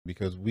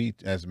because we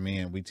as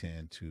men we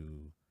tend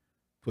to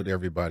put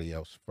everybody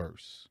else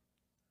first,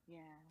 Yeah.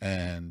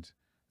 and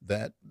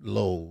that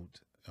load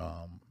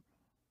um,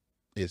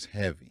 is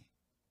heavy,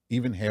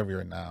 even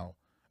heavier now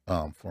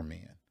for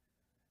men.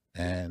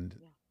 Yeah. And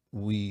Yeah.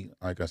 we,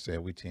 like I said,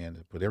 we tend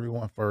to put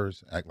everyone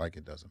first, act like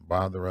it doesn't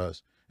bother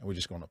us, and we're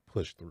just going to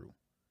push through.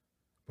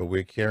 But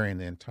we're carrying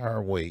the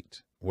entire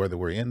weight, whether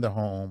we're in the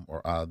home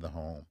or out of the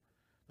home,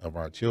 of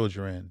our Yeah.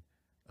 children,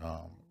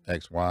 Yeah.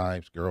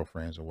 ex-wives,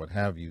 girlfriends, or what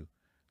have you,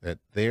 that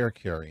they're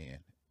carrying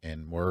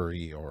and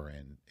worry or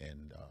and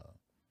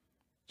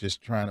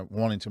just trying to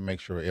wanting to make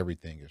sure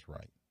everything is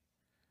right.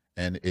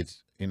 And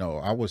it's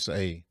I would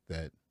say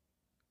that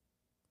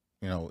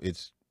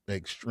it's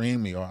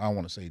extremely, or I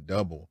want to say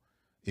double,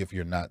 if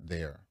you're not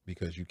there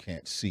because you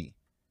can't see.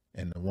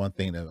 And the one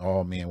thing that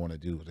all men want to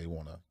do is they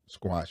want to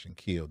squash and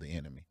kill the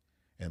enemy,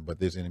 and but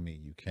this enemy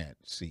you can't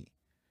see,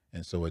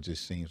 and so it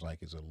just seems like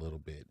it's a little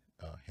bit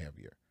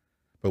heavier.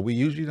 But we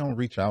usually don't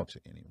reach out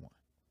to anyone.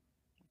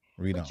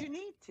 We But don't. you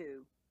need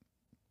to.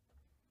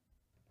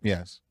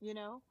 Yes. You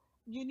know,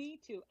 you need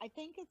to. I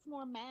think it's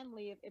more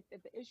manly if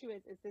the issue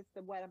is this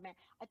the what a man.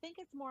 I think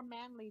it's more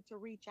manly to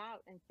reach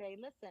out and say,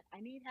 "Listen, I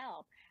need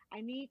help.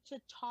 I need to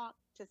talk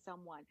to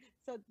someone."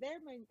 So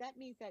that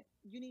means that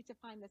you need to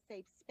find the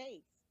safe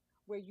space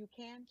where you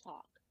can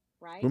talk,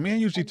 But right? men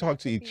usually And talk that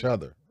to could each be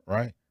other,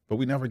 right? But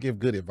we never give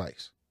good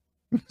advice.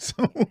 So,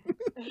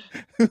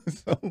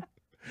 so,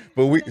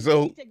 but well. we Then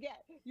so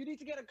you need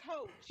to get a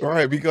coach. all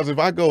right, because if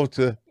I go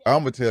to, Yeah, I'm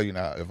gonna tell you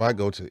now, if I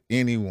go to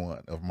any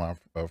one of my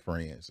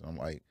friends, I'm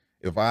like,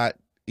 if I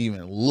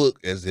even look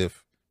as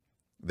if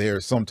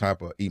there's some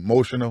type of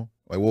emotional,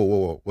 like, whoa, whoa,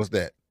 whoa, what's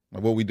that?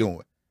 Like, what we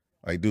doing?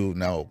 Like, dude,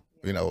 yeah,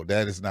 no, yeah,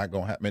 that is not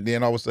gonna happen. And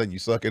then all of a sudden, you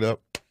suck it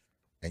up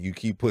and you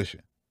keep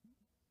pushing.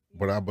 yeah.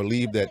 But I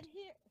believe But that.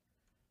 here,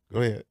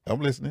 Go ahead,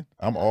 I'm listening.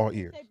 I'm no, I was all gonna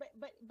say, ears.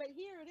 but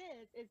here it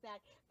is that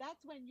that's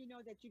when you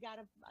know that you got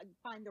to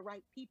find the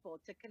right people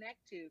to connect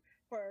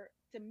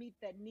to meet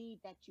the need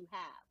that you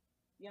have.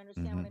 You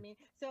understand what Mm-hmm. I mean?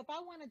 So if I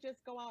want to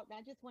just go out and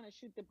I just want to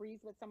shoot the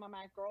breeze with some of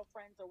my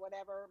girlfriends or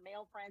whatever,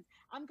 male friends,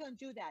 I'm going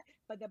to do that.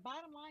 But the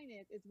bottom line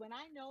is when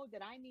I know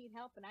that I need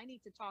help and I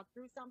need to talk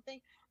through something,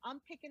 I'm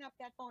picking up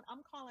that phone.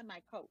 I'm calling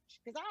my coach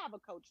because I have a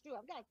coach too.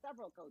 I've got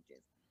several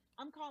coaches.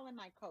 I'm calling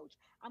my coach.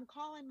 I'm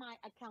calling my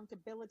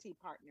accountability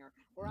partner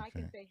where I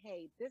can Okay. say,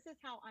 hey, this is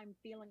how I'm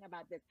feeling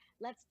about this.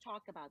 Let's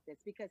talk about this.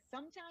 Because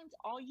sometimes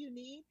all you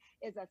need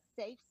is a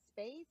safe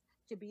space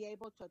to be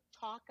able to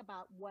talk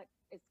about what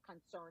is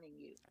concerning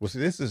you. Well, see,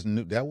 this is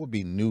new. That would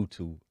be new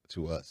to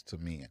us, to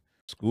men.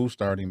 School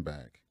starting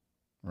back,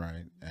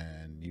 right?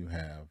 And you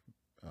have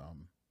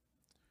um,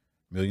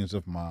 millions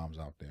of moms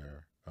out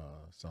there,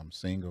 some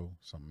single,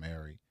 some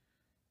married,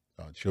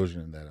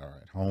 children that are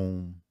at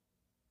home,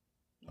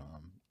 Yeah.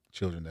 um,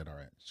 children that are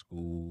at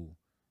school,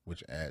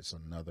 which adds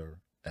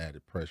another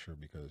added pressure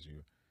because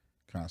you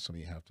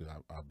constantly have to,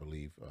 I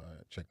believe,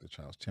 check the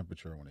child's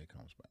temperature when they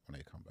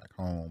come back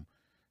home,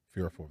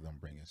 fearful of them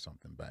bringing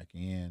something back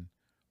in.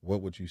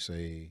 What would you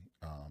say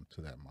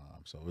to that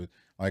mom? So,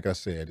 like I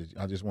said,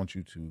 I just want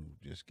you to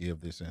just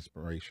give this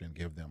inspiration,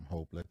 give them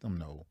hope, let them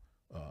know.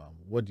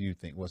 What do you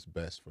think? What's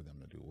best for them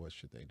to do? What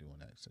should they do in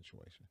that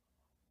situation?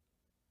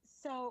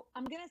 So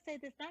I'm gonna say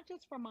this not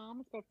just for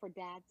moms, but for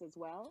dads as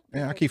well,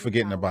 Yeah, I because keep we've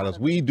forgetting got a about lot us.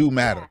 of We do yeah,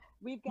 matter.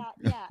 we've got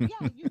yeah,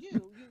 you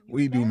do. You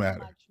We do very matter.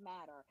 much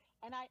matter.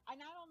 And I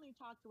not only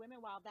talk to women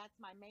while that's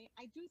my main,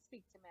 I do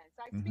speak to men.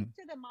 So I speak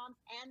Hmm. to the moms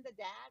and the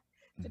dads,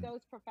 to Hmm.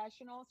 those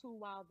professionals who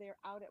while they're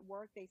out at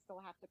work, they still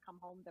have to come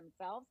home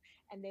themselves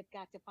and they've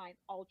got to find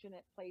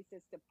alternate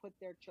places to put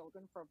their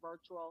children for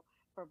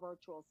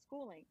virtual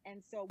schooling.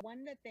 And so one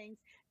of the things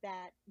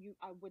that you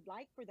I would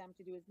like for them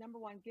to do is number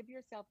one, give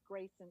yourself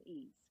grace and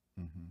ease.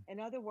 Hmm. In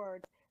other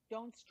words,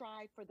 don't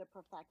strive for the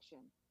perfection.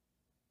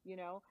 You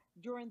know,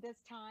 during this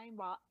time,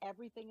 while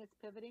everything is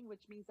pivoting,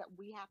 which means that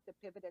we have to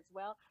pivot as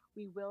well,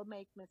 we will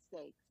make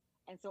mistakes.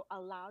 And so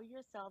allow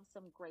yourself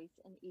some grace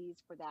and ease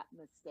for that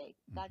mistake.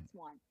 Hmm. That's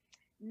one.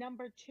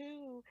 Number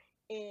two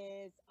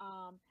is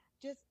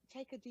just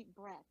take a deep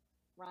breath,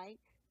 right?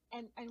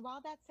 And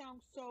while that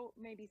sounds so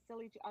maybe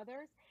silly to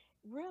others,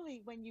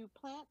 really when you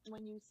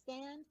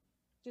stand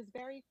just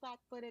very flat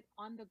footed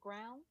on the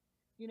ground,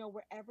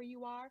 wherever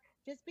you are,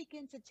 just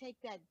begin to take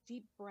that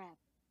deep breath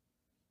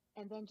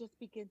and then just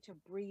begin to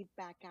breathe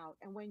back out.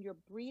 And when you're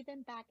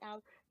breathing back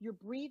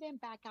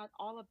out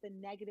all of the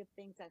negative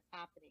things that's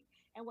happening.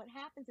 And what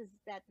happens is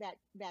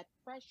that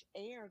fresh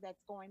air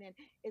that's going in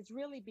is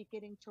really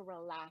beginning to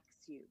relax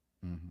you.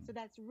 Hmm. So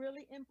that's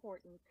really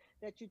important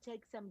that you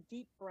take some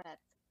deep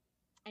breaths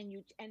and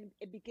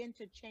it begin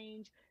to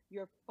change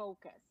your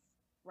focus,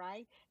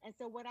 right? And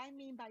so what I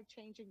mean by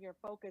changing your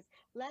focus,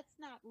 let's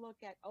not look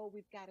at, oh,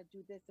 we've got to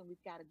do this and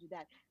we've got to do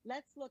that.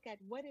 Let's look at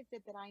what is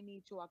it that I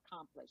need to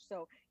accomplish.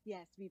 So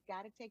yes, we've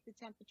got to take the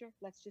temperature.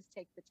 Let's just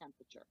take the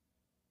temperature.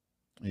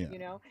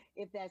 Yeah.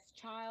 If that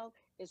child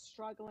is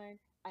struggling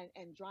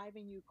and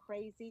driving you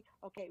crazy,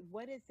 okay,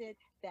 what is it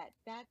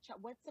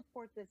what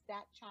support does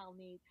that child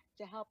need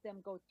to help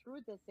them go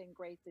through this in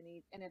grace and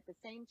ease. And at the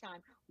same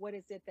time, what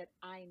is it that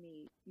I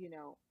need,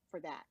 for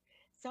that?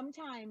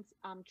 Sometimes,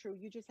 true,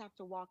 you just have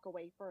to walk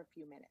away for a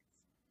few minutes.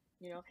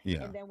 You know,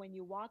 Yeah. and then when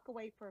you walk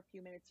away for a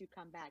few minutes, you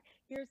come back.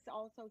 Here's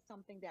also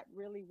something that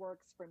really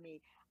works for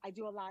me. I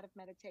do a lot of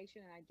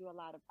meditation and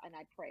and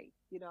I pray,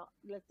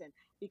 listen,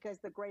 because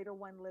the greater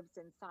one lives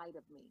inside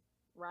of me,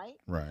 right?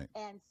 Right.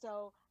 And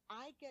so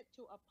I get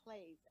to a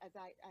place, as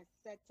I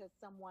said to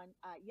someone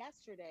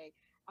yesterday,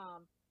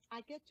 um,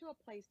 I get to a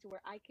place to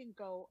where I can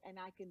go and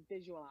I can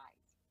visualize.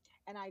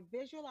 And I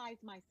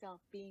visualize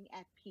myself being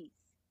at peace,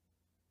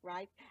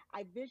 right?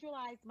 I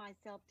visualize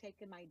myself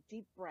taking my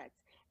deep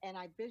breaths and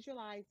I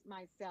visualize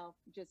myself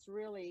just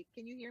really,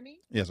 can you hear me?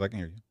 Yes, I can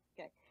hear you.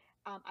 Okay.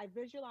 I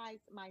visualize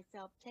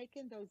myself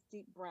taking those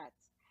deep breaths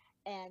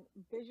and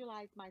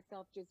visualize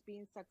myself just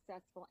being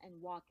successful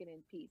and walking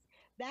in peace.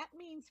 That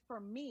means for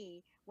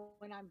me,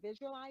 when I'm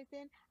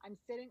visualizing, I'm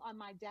sitting on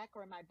my deck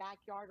or in my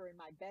backyard or in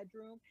my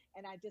bedroom,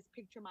 and I just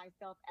picture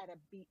myself at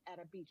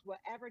a beach,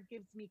 whatever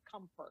gives me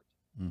comfort,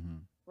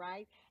 Hmm.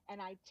 right?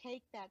 And I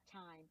take that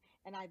time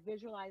and I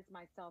visualize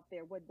myself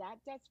there. What that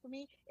does for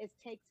me is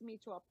takes me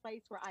to a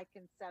place where I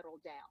can settle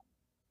down,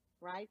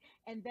 right?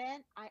 And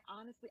then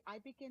I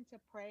begin to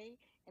pray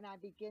and I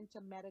begin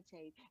to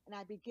meditate and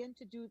I begin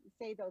to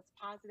say those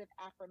positive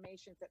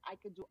affirmations that I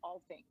can do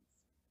all things,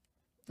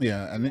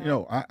 Yeah, and you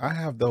know? I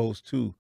have those too.